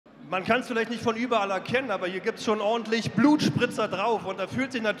Man kann es vielleicht nicht von überall erkennen, aber hier gibt es schon ordentlich Blutspritzer drauf. Und da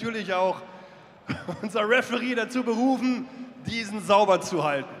fühlt sich natürlich auch unser Referee dazu berufen, diesen sauber zu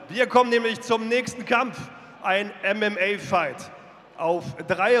halten. Wir kommen nämlich zum nächsten Kampf, ein MMA-Fight. Auf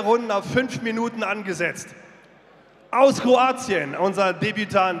 3 Runden, auf 5 Minuten angesetzt. Aus Kroatien, unser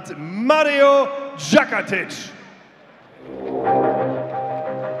Debütant Mario JAGATIC.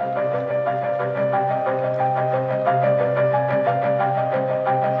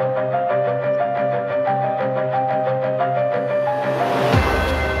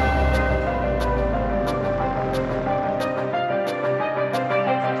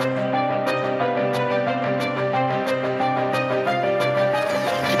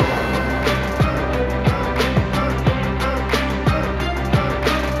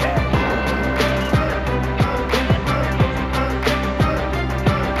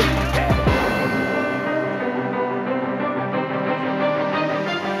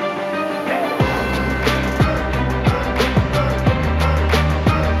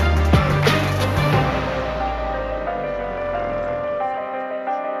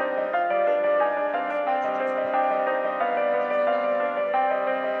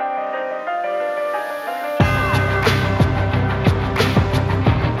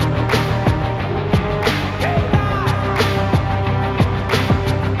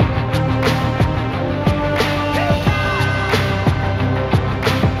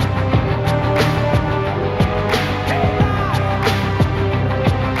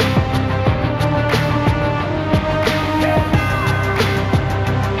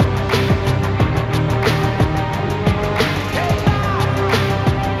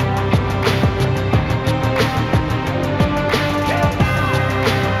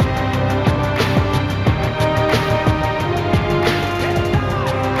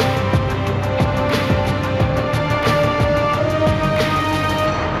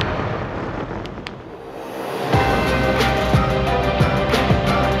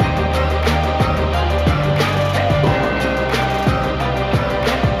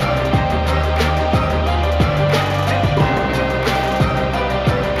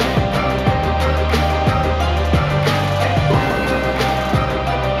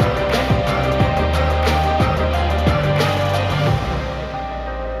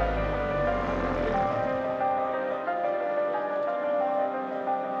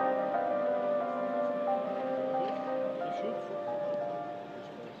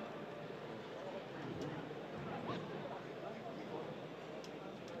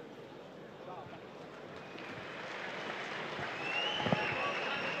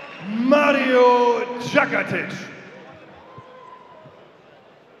 Mario JAGATIC.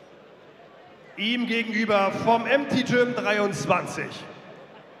 Ihm gegenüber vom MT Gym 23.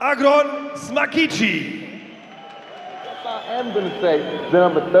 SMAKICI. I am going to say that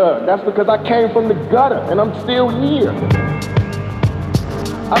I'm a thug. That's because I came from the gutter and I'm still here.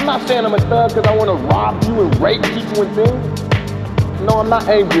 I'm not saying I'm a thug because I want to rob you and rape people and things. No, I'm not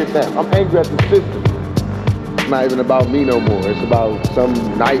angry at them. I'm angry at the system. It's not even about me no more. It's about some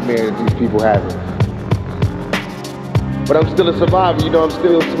nightmare that these people having. But I'm still a survivor, you know, I'm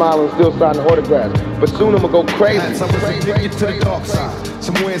still smiling, still signing autographs. But soon I'm gonna go crazy. I was addicted to the dark side.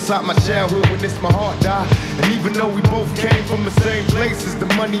 Somewhere inside my childhood when this my heart died. And even though we both came from the same places, the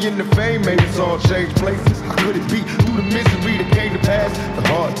money and the fame made us all change places. How could it be through the misery that came to pass? The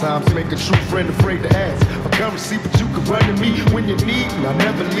hard times make a true friend afraid to ask for currency, but you can run to me when you need me. I'll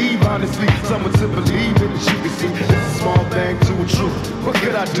never leave, honestly. Someone to believe in that you can see. It's a small thing to a truth. What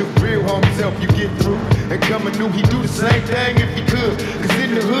could I do? Real homies help you get through. And coming new, he do the same thing if he could. Cause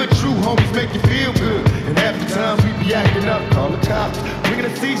in the hood, true homies make you feel good. And half the times we be acting up, call the cops. Bringing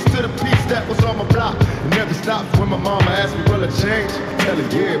a cease to the peace that was on my block. It never stopped when my mama asked me, will I change? I tell her,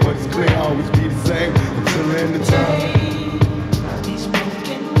 yeah, but it's clear I'll always be the same until the end of time. These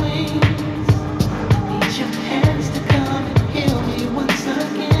broken wings, I need your hands to come and heal me once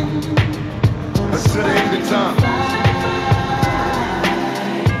again. Until the end of time.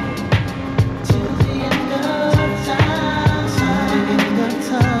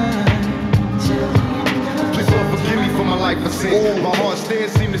 For sin. My heart still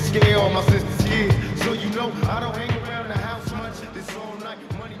seem to scare all my sister's kids. So you know I don't hang around the house much. This all night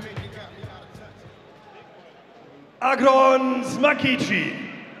money making got me out of touch. SMAKICI.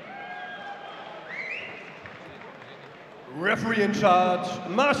 Referee in charge,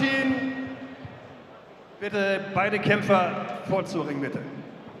 Martin. Bitte beide Kämpfer vor zur Ringmitte.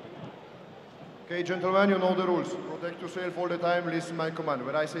 Okay, gentlemen, you know the rules. Protect yourself all the time, listen my command.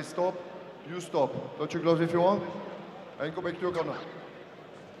 When I say stop, you stop. Touch your gloves if you want. And go back to your corner.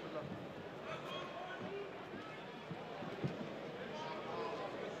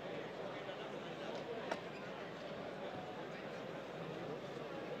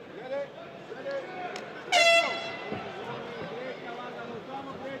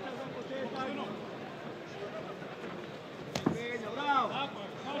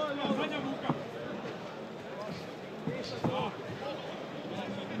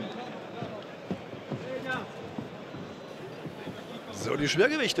 die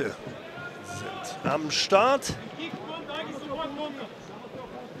Schwergewichte sind am Start.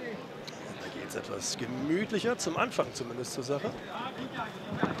 Da geht es etwas gemütlicher, zum Anfang zumindest zur Sache.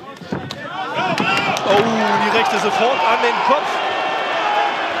 Oh, die rechte sofort an den Kopf.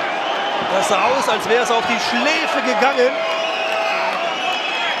 Das sah aus, als wäre es auf die Schläfe gegangen.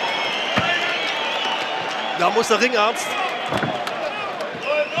 Da muss der Ringarzt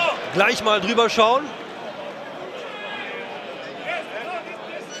gleich mal drüber schauen.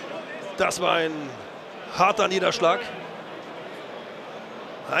 Das war ein harter Niederschlag.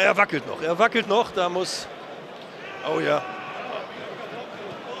 Na, er wackelt noch, da muss, oh ja,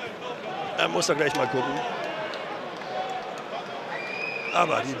 da muss er gleich mal gucken.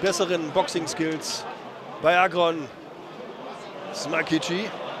 Aber die besseren Boxing-Skills bei Agron SMAKICI.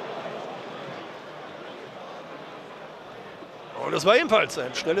 Und das war ebenfalls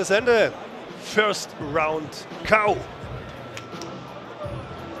ein schnelles Ende. First Round K.O.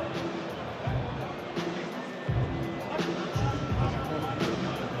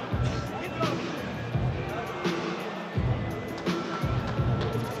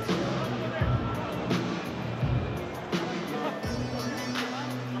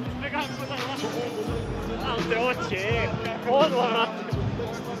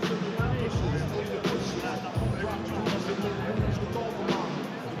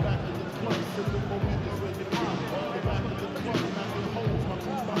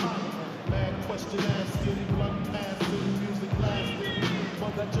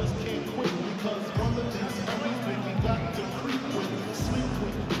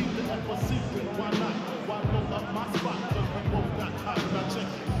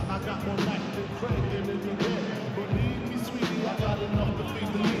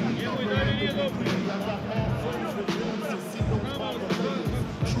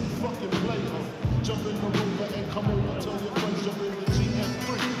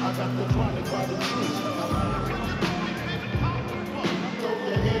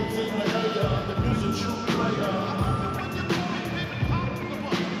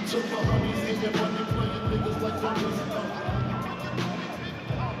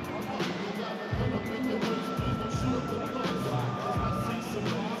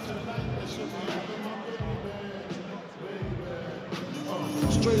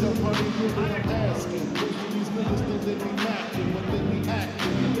 Straight up, honey, I'm asking. These niggas think they be macking, but they be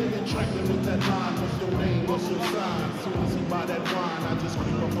acting. They get tracking with that line. What's your name? What's your sign? Soon as he buy that wine, I just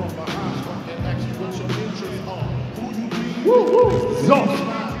creep up from behind and ask you what your interests are. Who you be? So.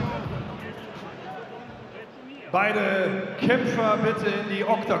 Beide Kämpfer bitte in die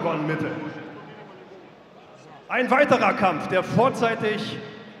Oktagon-Mitte. Ein weiterer Kampf, der vorzeitig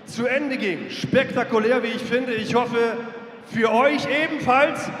zu Ende ging. Spektakulär, wie ich finde. Ich hoffe, für euch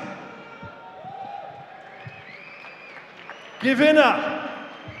ebenfalls. Gewinner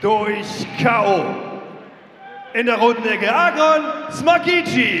durch K.O. in der roten Ecke Agron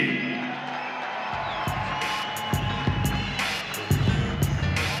SMAKICI.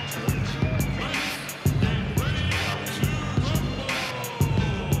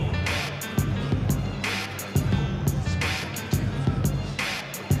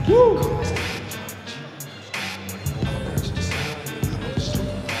 Woo!